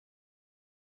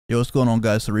Yo, what's going on,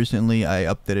 guys? So recently I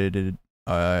uploaded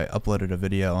a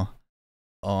video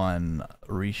on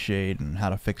ReShade and how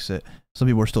to fix it. Some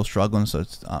people are still struggling, so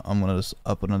I'm gonna just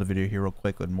upload another video here real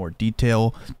quick with more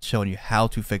detail, showing you how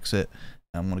to fix it.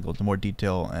 I'm gonna go into more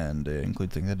detail and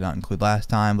include things I did not include last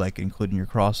time, like including your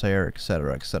crosshair,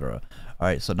 etc., etc. All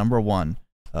right, so number one,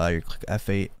 you click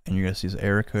F8 and you're gonna see this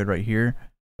error code right here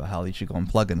about how you should go on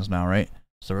plugins now, right?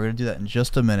 So we're gonna do that in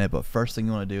just a minute, but first thing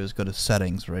you want to do is go to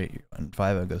settings, right? In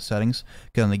fivem, go to settings,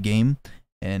 get on the game,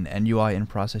 and NUI in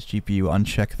process GPU,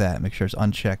 uncheck that. Make sure it's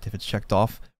unchecked. If it's checked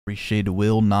off, ReShade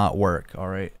will not work. All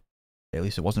right. At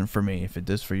least it wasn't for me. If it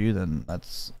does for you, then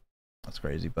that's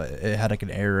crazy. But it had like an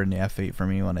error in the F8 for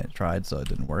me when it tried, so it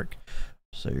didn't work.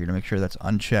 So you're gonna make sure that's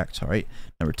unchecked. All right.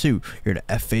 Number two, you're gonna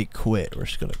F8 quit. We're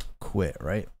just gonna quit,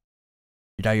 right?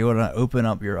 Now you're gonna open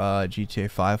up your GTA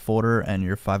 5 folder and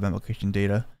your fivem application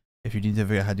data. If you need to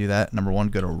figure out how to do that, number one,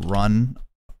 go to run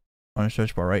on a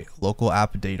search bar, right? Local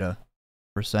app data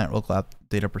percent, local app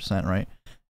data percent, right?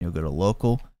 You'll go to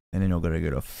local, and then you'll go to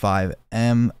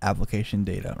fivem application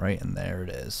data, right? And there it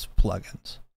is,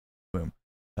 plugins. Boom.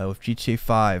 With GTA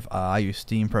 5, I use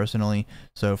Steam personally,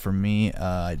 so for me,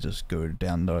 I just go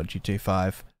down to GTA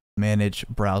 5, manage,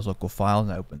 browse local files,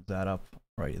 and it opens that up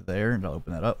right there, and I'll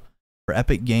open that up. For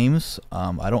Epic Games,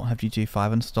 I don't have GTA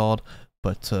 5 installed,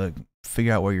 but to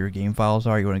figure out where your game files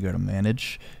are, you want to go to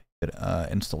manage,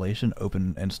 installation,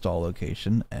 open install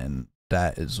location, and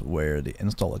that is where the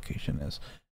install location is.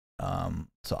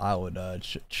 So I would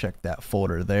check that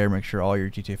folder there, make sure all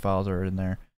your GTA files are in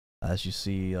there. As you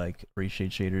see, like ReShade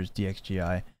shaders,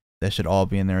 DXGI, they should all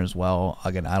be in there as well.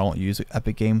 Again, I don't use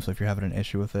Epic Games, so if you're having an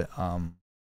issue with it,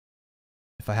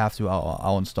 if I have to,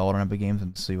 I'll install it on Epic Games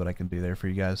and see what I can do there for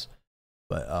you guys.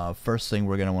 But first thing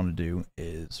we're gonna want to do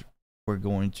is we're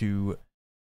going to,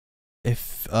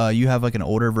 if you have like an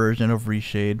older version of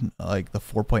ReShade, like the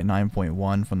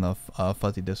 4.9.1 from the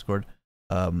Fuzzy Discord,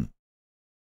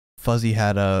 Fuzzy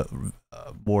had a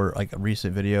more like a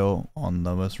recent video on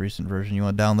the most recent version you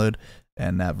want to download,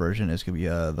 and that version is gonna be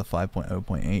the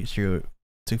 5.0.8. So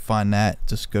to find that,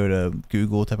 just go to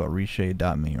Google, type out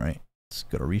reshade.me, right? Just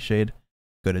go to ReShade,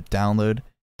 go to download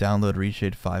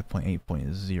ReShade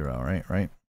 5.8.0, right?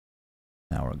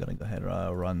 Now we're gonna go ahead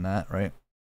and run that, right?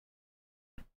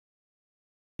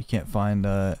 You can't find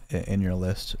it in your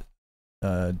list,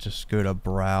 just go to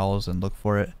browse and look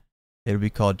for it. It'll be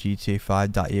called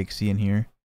GTA5.exe in here,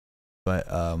 but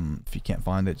if you can't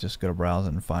find it, just go to browse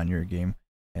and find your game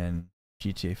and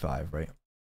GTA 5, right?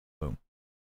 Boom.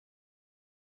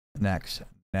 Next,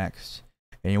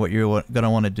 and what you're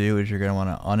gonna want to do is you're gonna want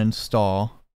to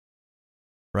uninstall,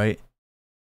 right?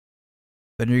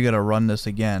 Then you're gonna run this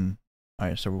again. All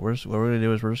right, so what we're gonna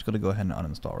do is we're just gonna go ahead and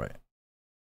uninstall, right?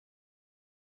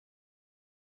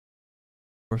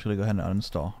 We're just gonna go ahead and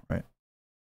uninstall, right?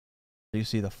 So you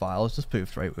see the file is just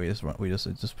poofed, right? It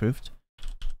just poofed.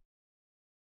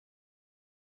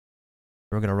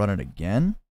 We're gonna run it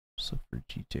again. So for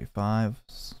GTA 5,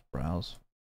 browse,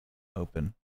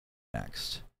 open,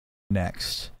 next,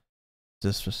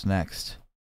 just next,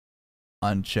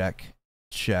 uncheck,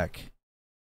 check,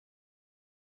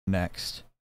 next.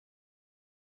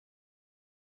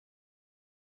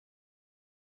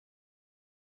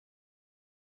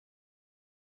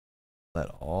 Let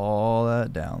all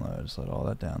that download, just let all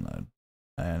that download,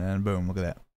 and then boom, look at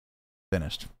that,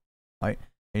 finished. All right,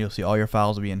 and you'll see all your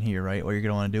files will be in here, right? What you're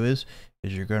gonna want to do is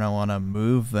you're gonna want to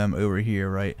move them over here,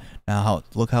 right? Now,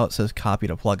 look how it says copy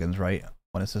to plugins, right?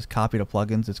 When it says copy to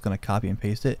plugins, it's gonna copy and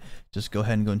paste it. Just go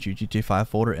ahead and go into your GTA 5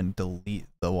 folder and delete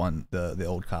the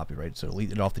old copy, right? So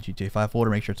delete it off the GTA 5 folder.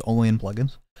 Make sure it's only in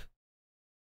plugins.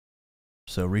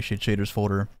 So ReShade shaders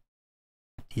folder,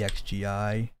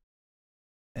 DXGI,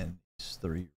 and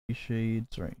 3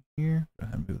 reshades right here. Go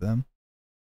ahead and move them.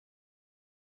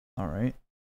 All right,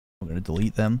 we're gonna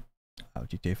delete them out of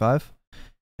GTA 5,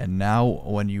 and now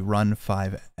when you run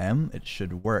fivem, it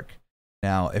should work.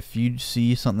 Now, if you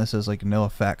see something that says like no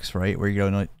effects, right, what you're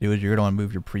gonna do is you're gonna want to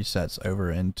move your presets over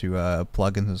into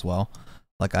plugins as well.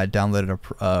 Like I downloaded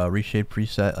a ReShade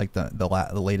preset, like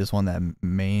the latest one, that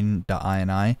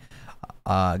main.ini.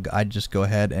 I'd just go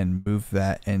ahead and move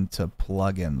that into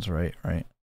plugins, right.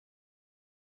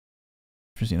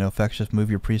 If you see no effects, just move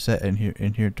your preset in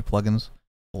here to plugins.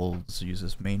 We'll just use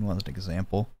this main one as an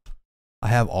example. I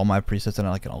have all my presets in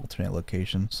like an alternate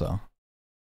location, so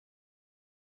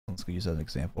let's go use that as an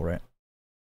example, right?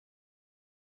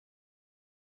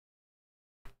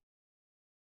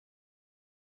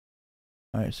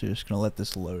 Alright, so you're just gonna let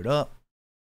this load up.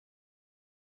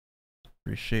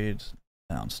 ReShade's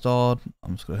now installed.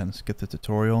 I'm just gonna go ahead and skip the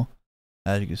tutorial.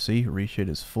 As you can see, ReShade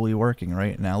is fully working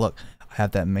right now. Look, I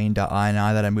have that main.ini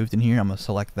that I moved in here. I'm gonna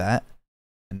select that,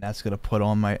 and that's gonna put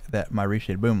on my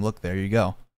reshade. Boom, look, there you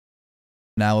go.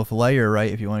 Now with layer, right,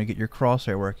 if you want to get your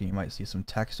crosshair working, you might see some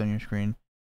text on your screen,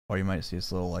 or you might see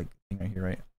this little like thing right here,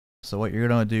 right? So what you're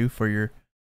gonna do for your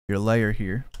layer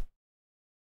here,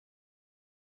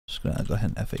 just gonna go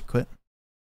ahead and F8 quit.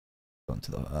 Go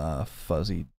into the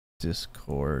fuzzy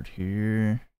Discord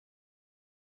here.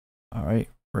 All right,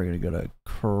 we're gonna go to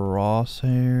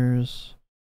crosshairs.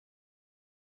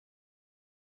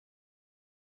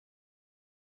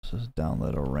 Let's just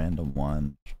download a random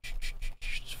one.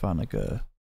 Just find like a.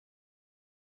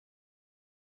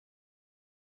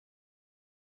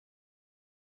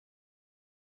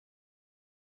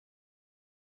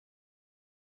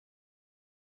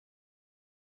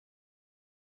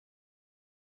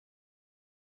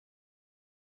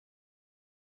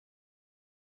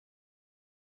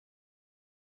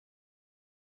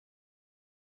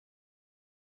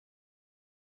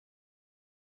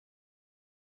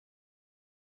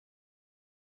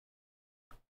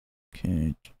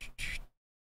 Okay.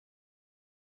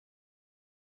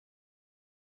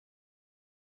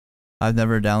 I've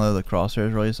never downloaded the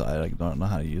crosshairs really, so I like don't know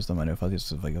how to use them. I know if I just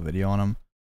have like a video on them.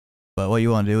 But what you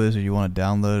want to do is you want to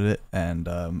download it, and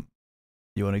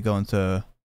you want to go into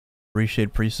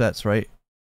ReShade presets, right?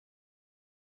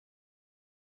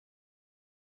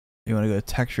 You want to go to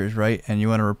textures, right? And you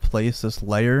want to replace this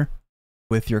layer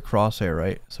with your crosshair,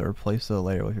 right? So replace the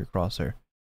layer with your crosshair.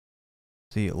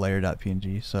 See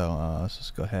layer.png. So let's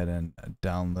just go ahead and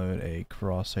download a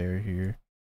crosshair here.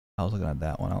 I was looking at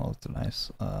that one. That looked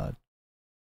nice.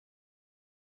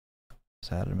 Just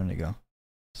had it a minute ago.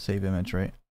 Save image,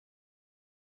 right?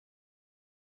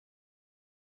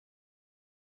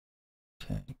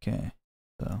 Okay.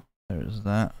 So there's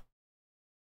that.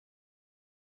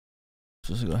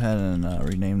 Just go ahead and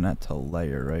rename that to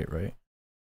layer, right?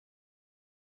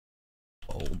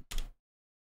 Bold.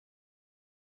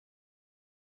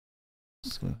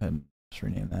 Let's go ahead and just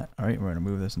rename that. All right, we're gonna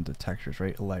move this into textures,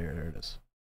 right? Layer, there it is.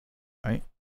 All right.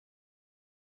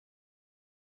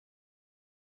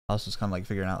 I was just kind of like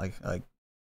figuring out like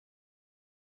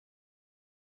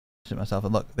shit myself,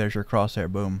 and look, there's your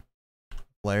crosshair. Boom,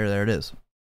 layer, there it is.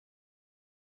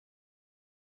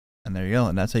 And there you go,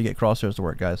 and that's how you get crosshairs to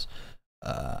work, guys.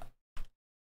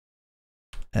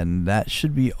 And that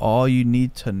should be all you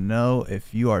need to know.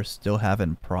 If you are still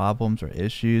having problems or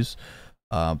issues,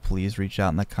 please reach out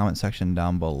in the comment section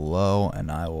down below,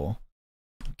 and I will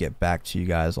get back to you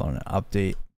guys on an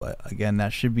update. But again,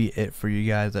 that should be it for you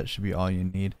guys. That should be all you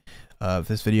need. If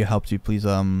this video helped you, please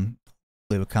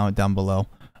leave a comment down below.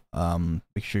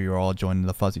 Make sure you're all joining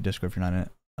the fuzzy Discord if you're not in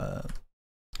it.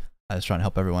 I was trying to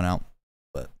help everyone out.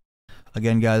 But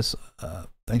again, guys,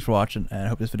 thanks for watching, and I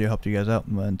hope this video helped you guys out.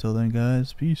 Until then,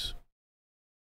 guys, peace.